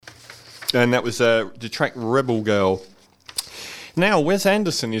And that was the track Rebel Girl. Now, Wes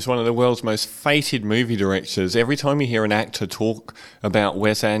Anderson is one of the world's most feted movie directors. Every time you hear an actor talk about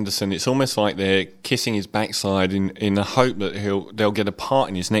Wes Anderson, it's almost like they're kissing his backside in the hope that they'll get a part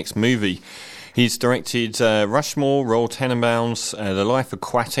in his next movie. He's directed Rushmore, Royal Tenenbaums, The Life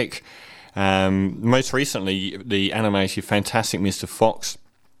Aquatic, most recently the animated Fantastic Mr. Fox,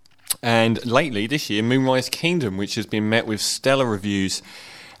 and lately this year Moonrise Kingdon, which has been met with stellar reviews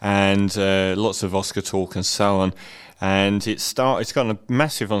and lots of Oscar talk and so on. And it's got a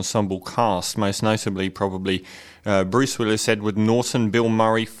massive ensemble cast, most notably probably Bruce Willis, Edward Norton, Bill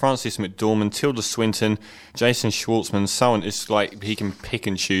Murray, Frances McDormand, Tilda Swinton, Jason Schwartzman, so on. It's like he can pick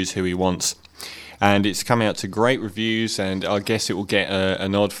and choose who he wants. And it's come out to great reviews, and I guess it will get a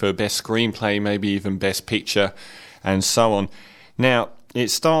nod for Best Screenplay, maybe even Best Picture, and so on. Now, it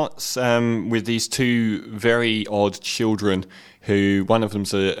starts with these two very odd children who, one of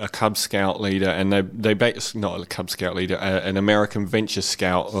them's a Cub Scout leader, and not a Cub Scout leader, an American Venture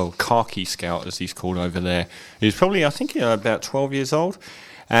Scout, or Khaki Scout as he's called over there. He's probably, I think, about 12 years old,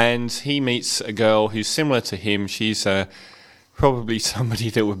 and he meets a girl who's similar to him. She's probably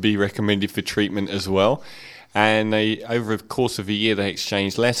somebody that would be recommended for treatment as well. And they, over the course of a year, they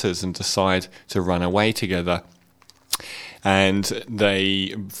exchange letters and decide to run away together. And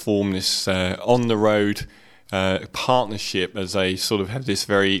they form this on-the-road partnership as they sort of have this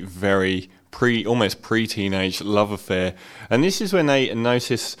very, very almost pre-teenage love affair. And this is when they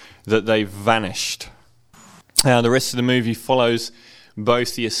notice that they've vanished. The rest of the movie follows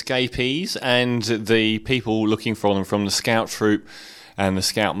both the escapees and the people looking for them, from the scout troop and the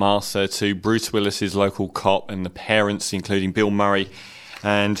scout master to Bruce Willis's local cop and the parents, including Bill Murray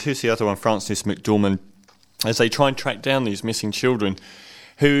and who's the other one, Frances McDormand, as they try and track down these missing children,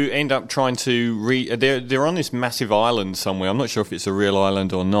 who end up trying to they're on this massive island somewhere. I'm not sure if it's a real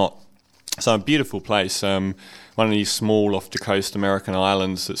island or not. So a beautiful place, one of these small off-the-coast American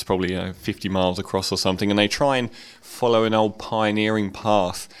islands that's probably 50 miles across or something, and they try and follow an old pioneering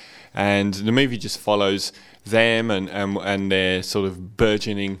path. And the movie just follows them and their sort of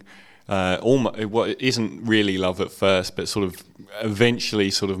burgeoning, what isn't really love at first, but sort of eventually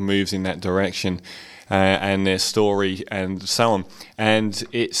sort of moves in that direction. And their story and so on. And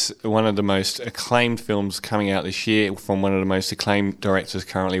it's one of the most acclaimed films coming out this year from one of the most acclaimed directors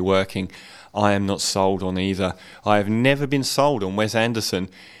currently working. I am not sold on either. I have never been sold on Wes Anderson.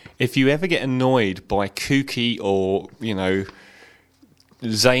 If you ever get annoyed by kooky or,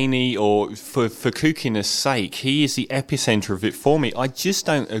 zany or for kookiness sake, he is the epicenter of it for me. I just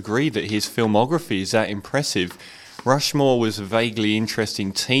don't agree that his filmography is that impressive. Rushmore was a vaguely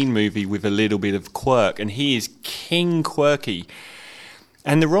interesting teen movie with a little bit of quirk, and he is king quirky.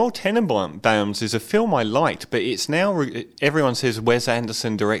 And The Royal Tenenbaums is a film I liked, but it's now, everyone says Wes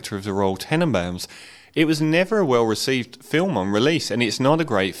Anderson, director of The Royal Tenenbaums. It was never a well-received film on release, and it's not a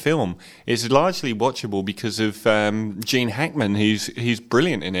great film. It's largely watchable because of Gene Hackman, who's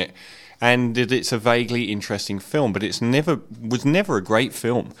brilliant in it. And it's a vaguely interesting film, but was never a great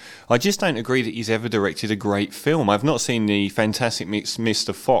film. I just don't agree that he's ever directed a great film. I've not seen the Fantastic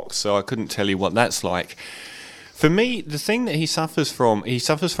Mr. Fox, so I couldn't tell you what that's like. For me, the thing that he suffers from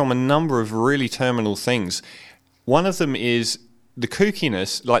a number of really terminal things. One of them is the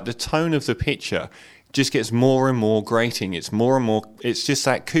kookiness, like the tone of the picture, just gets more and more grating. It's more and more, it's just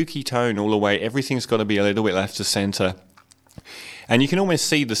that kooky tone all the way. Everything's got to be a little bit left to centre. And you can almost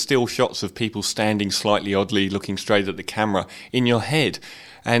see the still shots of people standing slightly oddly, looking straight at the camera in your head.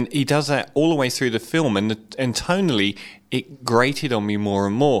 And he does that all the way through the film, and tonally, it grated on me more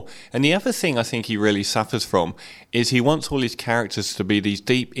and more. And the other thing I think he really suffers from is he wants all his characters to be these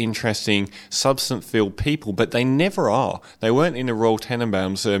deep, interesting, substance-filled people, but they never are. They weren't in the Royal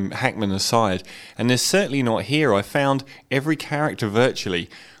Tenenbaums, Hackman aside, and they're certainly not here. I found every character virtually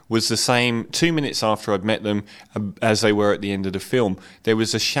was the same 2 minutes after I'd met them as they were at the end of the film. There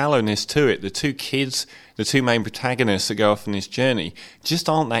was a shallowness to it. The two kids, the two main protagonists that go off on this journey, just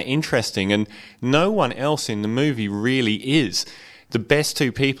aren't that interesting, and no one else in the movie really is. The best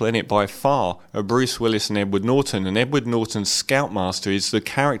two people in it by far are Bruce Willis and Edward Norton, and Edward Norton's Scoutmaster is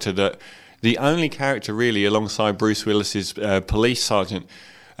the only character really alongside Bruce Willis's police sergeant,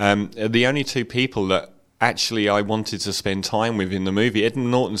 the only two people that actually I wanted to spend time with in the movie. Edward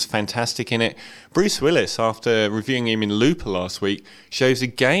Norton's fantastic in it. Bruce Willis, after reviewing him in Looper last week, shows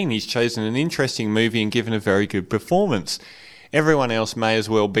again he's chosen an interesting movie and given a very good performance. Everyone else may as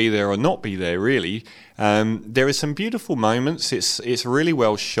well be there or not be there, really. There are some beautiful moments. It's really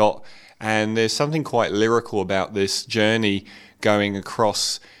well shot, and there's something quite lyrical about this journey going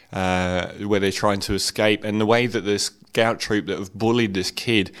across where they're trying to escape, and the way that scout troop that have bullied this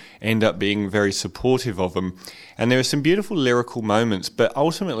kid end up being very supportive of him. And there are some beautiful lyrical moments, but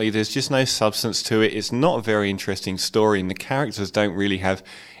ultimately there's just no substance to it. It's not a very interesting story, and the characters don't really have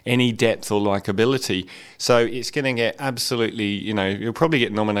any depth or likability. So it's going to get absolutely, you'll probably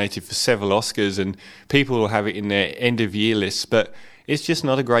get nominated for several Oscars, and people will have it in their end-of-year lists, but it's just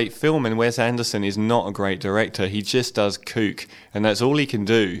not a great film, and Wes Anderson is not a great director. He just does kook, and that's all he can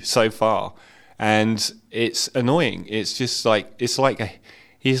do so far. And it's annoying. It's just like, he's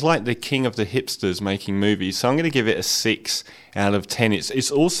like the king of the hipsters making movies. So I'm going to give it a 6 out of 10. It's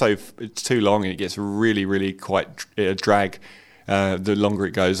also, it's too long, and it gets really, really quite a drag the longer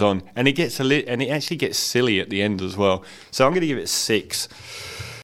it goes on. And it actually gets silly at the end as well. So I'm going to give it 6.